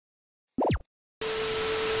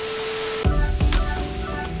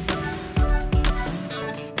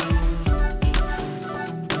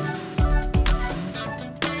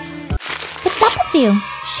you?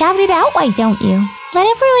 Shout it out, why don't you? Let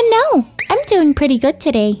everyone know. I'm doing pretty good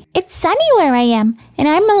today. It's sunny where I am, and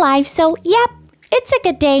I'm alive, so yep, it's a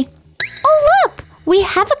good day. Oh look, we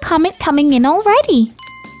have a comment coming in already.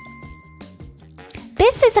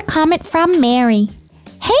 This is a comment from Mary.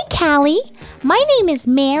 Hey Callie, my name is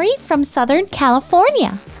Mary from Southern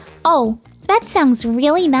California. Oh, that sounds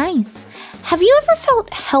really nice. Have you ever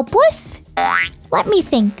felt helpless? Let me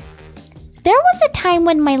think. There was a time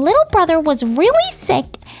when my little brother was really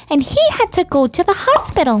sick and he had to go to the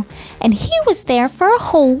hospital, and he was there for a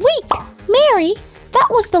whole week. Mary, that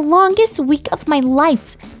was the longest week of my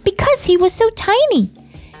life because he was so tiny.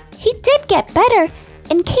 He did get better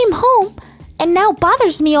and came home and now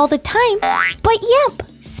bothers me all the time. But yep,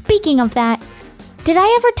 speaking of that, did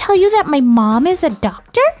I ever tell you that my mom is a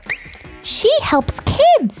doctor? She helps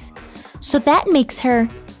kids. So that makes her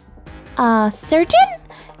a surgeon?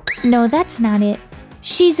 No, that's not it.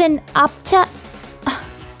 She's an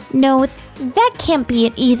no, that can't be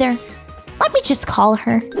it either. Let me just call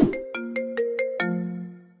her. Hey,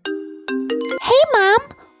 Mom.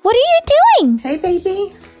 What are you doing? Hey,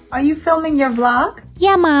 baby. Are you filming your vlog?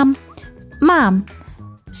 Yeah, Mom. Mom,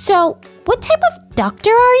 so what type of doctor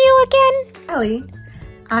are you again? Ellie,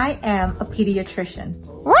 I am a pediatrician.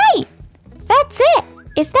 Right. That's it.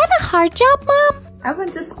 Is that a hard job, Mom? I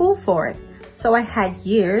went to school for it, so I had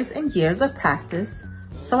years and years of practice,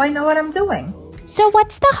 so I know what I'm doing. So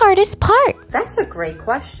what's the hardest part? That's a great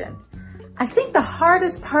question. I think the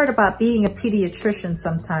hardest part about being a pediatrician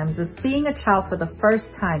sometimes is seeing a child for the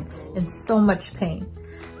first time in so much pain.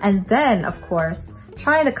 And then, of course,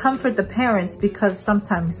 trying to comfort the parents because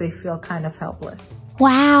sometimes they feel kind of helpless.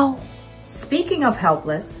 Wow. Speaking of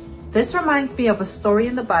helpless, this reminds me of a story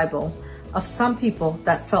in the Bible of some people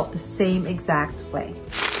that felt the same exact way.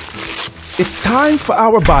 It's time for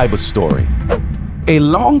our Bible story. A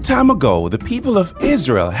long time ago, the people of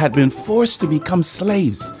Israel had been forced to become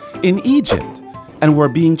slaves in Egypt and were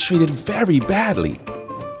being treated very badly.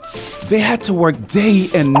 They had to work day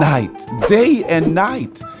and night,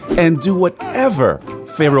 and do whatever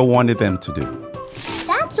Pharaoh wanted them to do.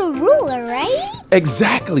 That's a ruler, right?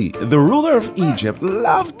 Exactly. The ruler of Egypt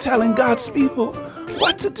loved telling God's people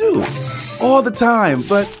what to do all the time,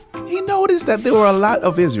 but he noticed that there were a lot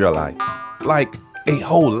of Israelites, like a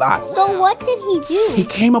whole lot. So what did he do? He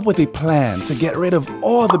came up with a plan to get rid of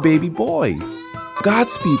all the baby boys.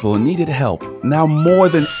 God's people needed help now more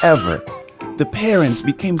than ever. The parents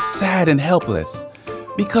became sad and helpless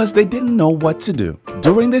because they didn't know what to do.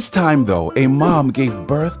 During this time, though, a mom gave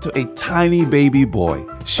birth to a tiny baby boy.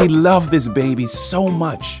 She loved this baby so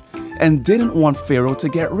much and didn't want Pharaoh to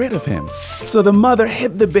get rid of him. So the mother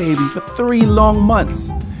hid the baby for 3 long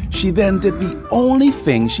months. She then did the only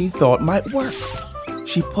thing she thought might work.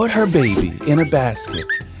 She put her baby in a basket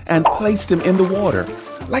and placed him in the water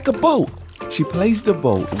like a boat. She placed the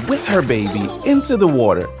boat with her baby into the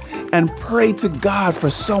water and prayed to God for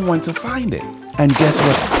someone to find it. And guess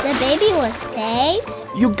what? The baby was saved?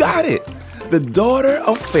 You got it! The daughter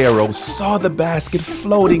of Pharaoh saw the basket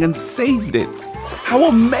floating and saved it. How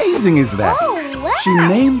amazing is that? Oh, wow. She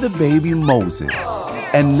named the baby Moses,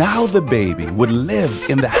 and now the baby would live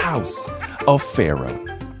in the house of Pharaoh.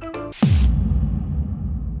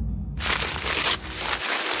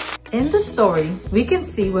 In the story, we can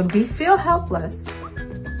see when we feel helpless,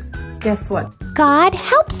 guess what? God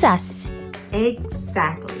helps us.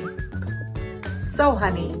 Exactly. So,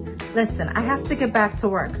 honey, listen, I have to get back to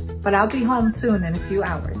work, but I'll be home soon in a few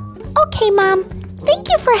hours. Okay, Mom. Thank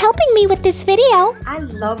you for helping me with this video. I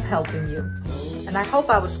love helping you, and I hope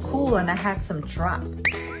I was cool and I had some drop.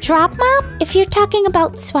 Drop, Mom? If you're talking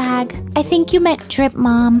about swag, I think you meant drip,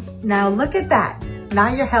 Mom. Now look at that.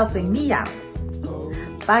 Now you're helping me out.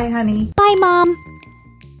 Bye, honey. Bye, Mom.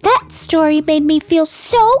 That story made me feel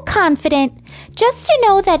so confident. Just to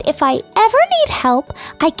know that if I ever need help,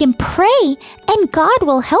 I can pray and God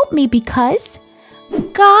will help me because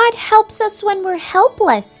God helps us when we're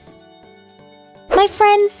helpless. My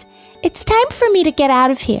friends, it's time for me to get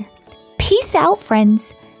out of here. Peace out,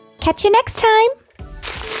 friends. Catch you next time.